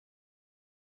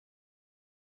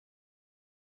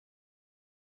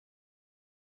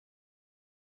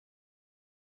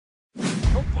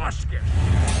tobuscus.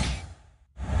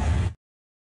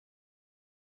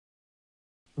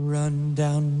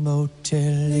 Rundown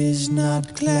motel is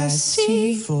not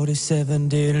classy. 47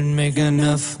 didn't make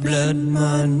enough blood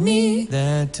money.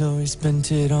 That Tory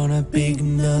spent it on a big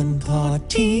nun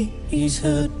party. He's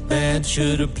hurt bad,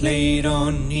 should've played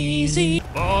on easy.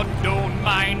 But don't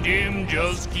mind him,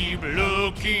 just keep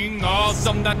looking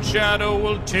awesome. That shadow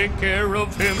will take care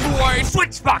of him. Why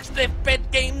switchbox lift bed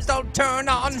games don't turn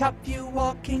on? Stop you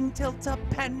walking, tilt up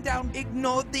and down.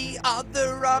 Ignore the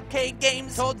other arcade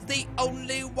games. Toad's the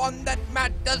only one that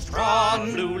matters.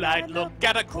 From blue light, look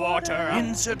at a quarter.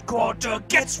 Insert quarter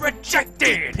gets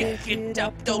rejected. Pick it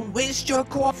up, don't waste your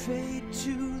quarter. Fade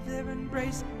to their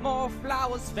embrace, more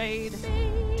flowers fade.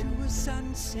 To a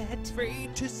sunset, free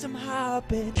to some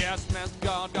hobbit. Gas mask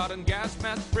guard and gas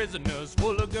mask prisoners.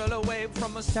 Pull a girl away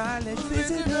from a Stylish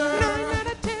visitor. 9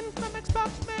 out of 10 from Xbox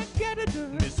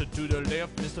Mageditor. Mister to the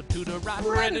left, Mister to the right,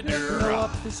 Predator. Blow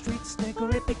up the street snake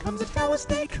or it becomes a tower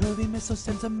snake. Curvy missile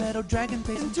sends a metal dragon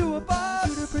face into a bus.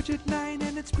 Shoot a bridge at 9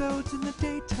 and explodes in the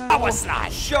daytime. Power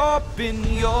slide. Sharpen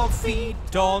your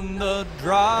feet on the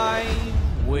driveway.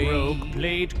 Rogue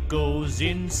plate goes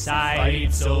inside.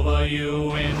 Fights over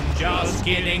you and just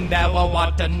kidding. There were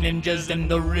water ninjas in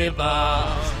the river.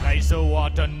 Slice a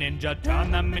water ninja,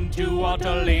 turn them into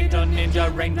water. Later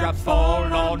ninja raindrops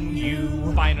fall on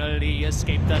you. Finally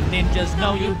escape the ninjas.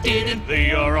 No, you didn't.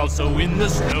 They are also in the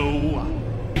snow.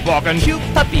 Walking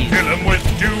Cute puppies. Kill him with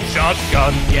 2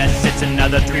 shotguns. Yes, it's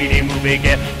another 3D movie.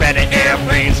 Get ready,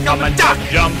 airplanes coming. Duck,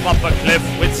 jump up a cliff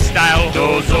with style.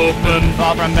 Doors open,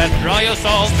 far from that. Draw your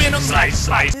soul, spin 'em, slice,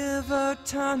 slice.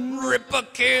 Everton. Rip a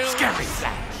kill. Scary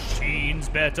flash. Teens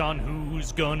bet on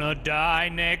who's gonna die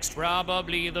next.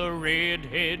 Probably the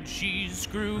redhead. She's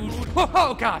screwed.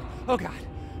 Oh God. Oh God.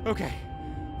 Okay.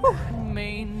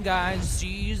 Main guy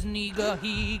sees Niga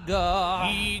Higa.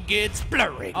 He gets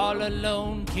blurry. All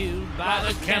alone, killed by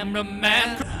the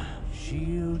cameraman.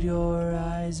 Shield your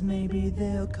eyes, maybe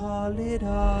they'll call it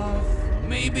off.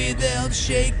 Maybe they'll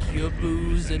shake your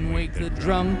booze and wake the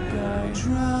drunk guy.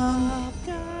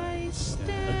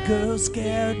 A girl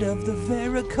scared of the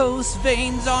varicose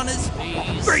veins on his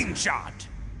face. Brain shot.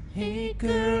 Hey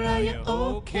girl, are you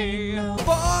okay now?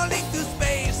 Falling through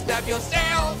space, stab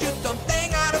yourself, shoot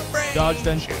something out of frame. Dodge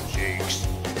then shakes.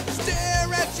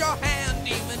 Stare at your hand,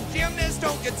 demon gymnast,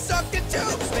 don't get sucked into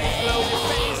space. Blow your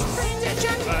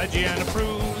face, Gianna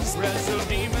approves. Wrestle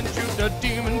demon, shoot a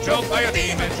demon, choke by a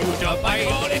demon, shoot up by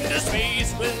fall into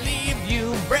space. Will leave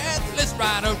you breathless,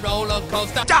 ride a roller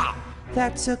coaster. Stop!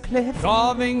 That's a cliff.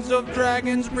 Carvings of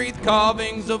dragons breathe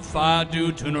carvings of fire.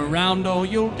 Do turn around or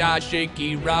you'll die.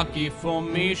 Shaky rocky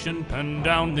formation. Pen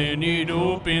down then it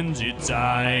opens its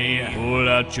eye. Pull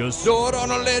out your sword on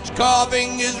a ledge.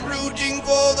 Carving is rooting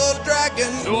for the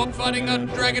dragon. Sword fighting a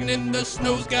dragon in the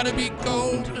snow's gotta be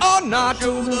cold. Or not.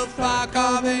 Show the fire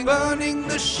carving. Burning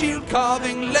the shield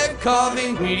carving. Leg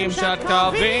carving. Medium shot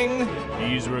carving.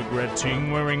 He's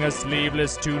regretting wearing a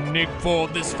sleeveless tunic for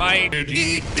this fight.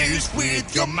 Eat this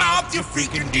with your mouth, you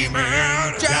freaking demon.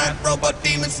 Giant robot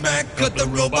demon smack, cut the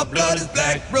robot blood is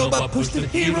black. Robot push the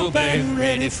hero back,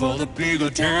 ready for the big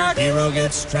attack. Hero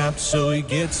gets trapped, so he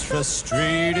gets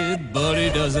frustrated. But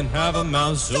he doesn't have a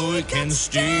mouth, so he can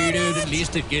state it. At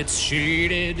least it gets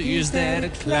shaded. Is that a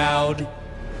cloud?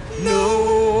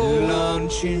 No.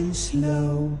 Launching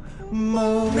slow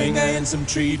mo. Ring guy and some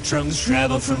tree trunks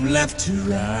travel from left to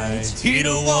right. He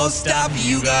don't won't stop,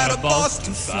 you got a boss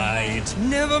to fight.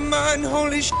 Never mind,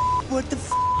 holy sh**, what the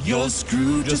f***? You're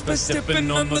screwed just by stepping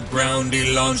on the ground.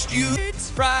 He launched you. It's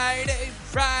Friday,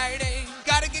 Friday,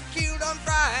 gotta get killed on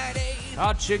Friday.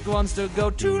 Hot chick wants to go,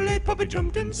 too late, puppy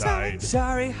jumped inside.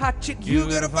 Sorry, hot chick, You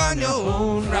gotta find your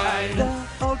own ride.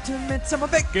 the ultimate summer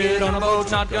vacation. Get on a boat,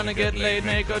 not gonna get laid,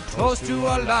 make a toast to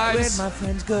our Where'd lives. my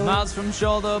friends go? Miles from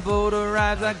shore, the boat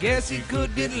arrives. I guess he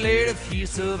could get laid if he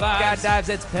survives. God dives,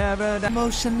 it's paradise.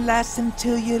 Motion lasts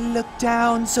until you look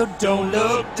down, so don't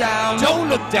look down. Don't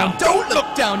look down, don't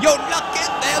look down. You're lucky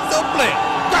there's a blip.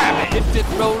 Grab it. If it's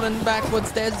rolling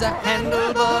backwards, there's a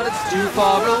handle, but it's too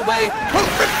far away.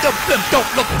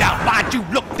 Don't look down. Why'd you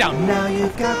look down? Now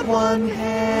you've got one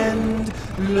hand.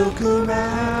 Look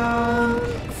around,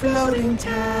 floating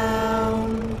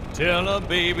town. Tell a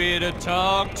baby to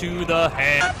talk to the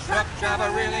hand. Truck driver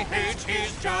really hates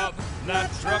his job.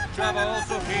 That truck driver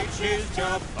also hates his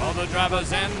job. All the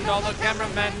drivers and all the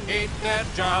cameramen hate their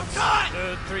jobs.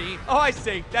 The 3. Oh, I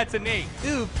see. That's an 8.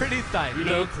 Ooh, pretty sight.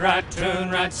 Look right,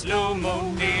 turn right,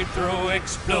 slow-mo, need, throw,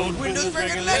 explode. Windows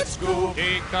ringing, let's go.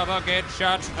 Take cover, get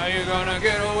shot. How you gonna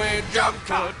get away? Jump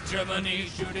cut. Germany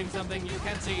shooting something you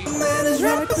can't see. The man is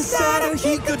right beside him.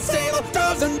 He could save him,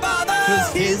 doesn't bother.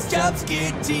 'Cause his job's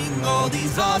getting all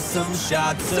these awesome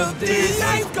shots of this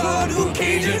lifeguard who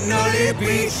occasionally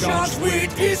beats shots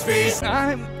with his face.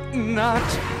 I'm not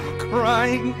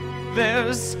crying.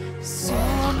 There's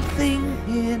something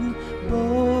in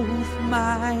both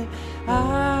my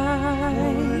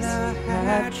eyes. A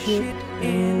hatchet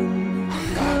in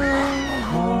the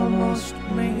almost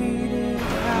made it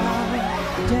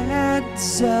out.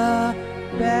 Dad's a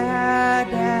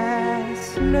badass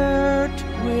flirt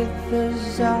with a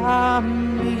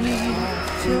zombie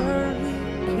till he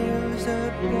kills a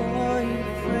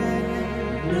boyfriend.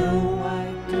 No, I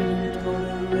didn't want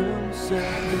to ruin so.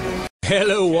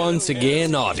 Hello once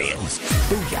again, audience.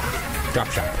 Booyah! Drop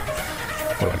shot.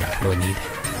 What do I got? What do I need?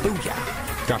 Booyah!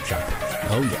 Drop shot.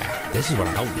 Oh yeah, this is what I.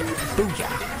 Oh yeah.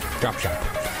 Booyah! Drop shot.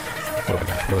 What do I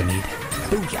got? What do I need?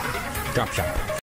 Booyah! Drop shot.